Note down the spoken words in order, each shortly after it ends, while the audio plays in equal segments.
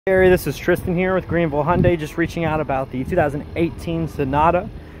Gary, this is Tristan here with Greenville Hyundai, just reaching out about the 2018 Sonata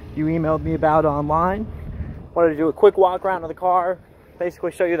you emailed me about online. Wanted to do a quick walk around of the car,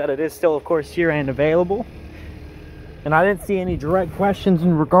 basically show you that it is still, of course, here and available. And I didn't see any direct questions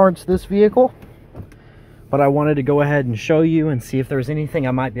in regards to this vehicle, but I wanted to go ahead and show you and see if there's anything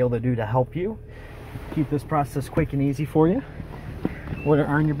I might be able to do to help you keep this process quick and easy for you, or to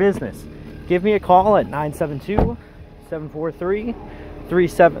earn your business. Give me a call at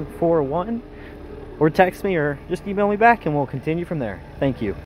 972-743-3741, or text me, or just email me back, and we'll continue from there. Thank you.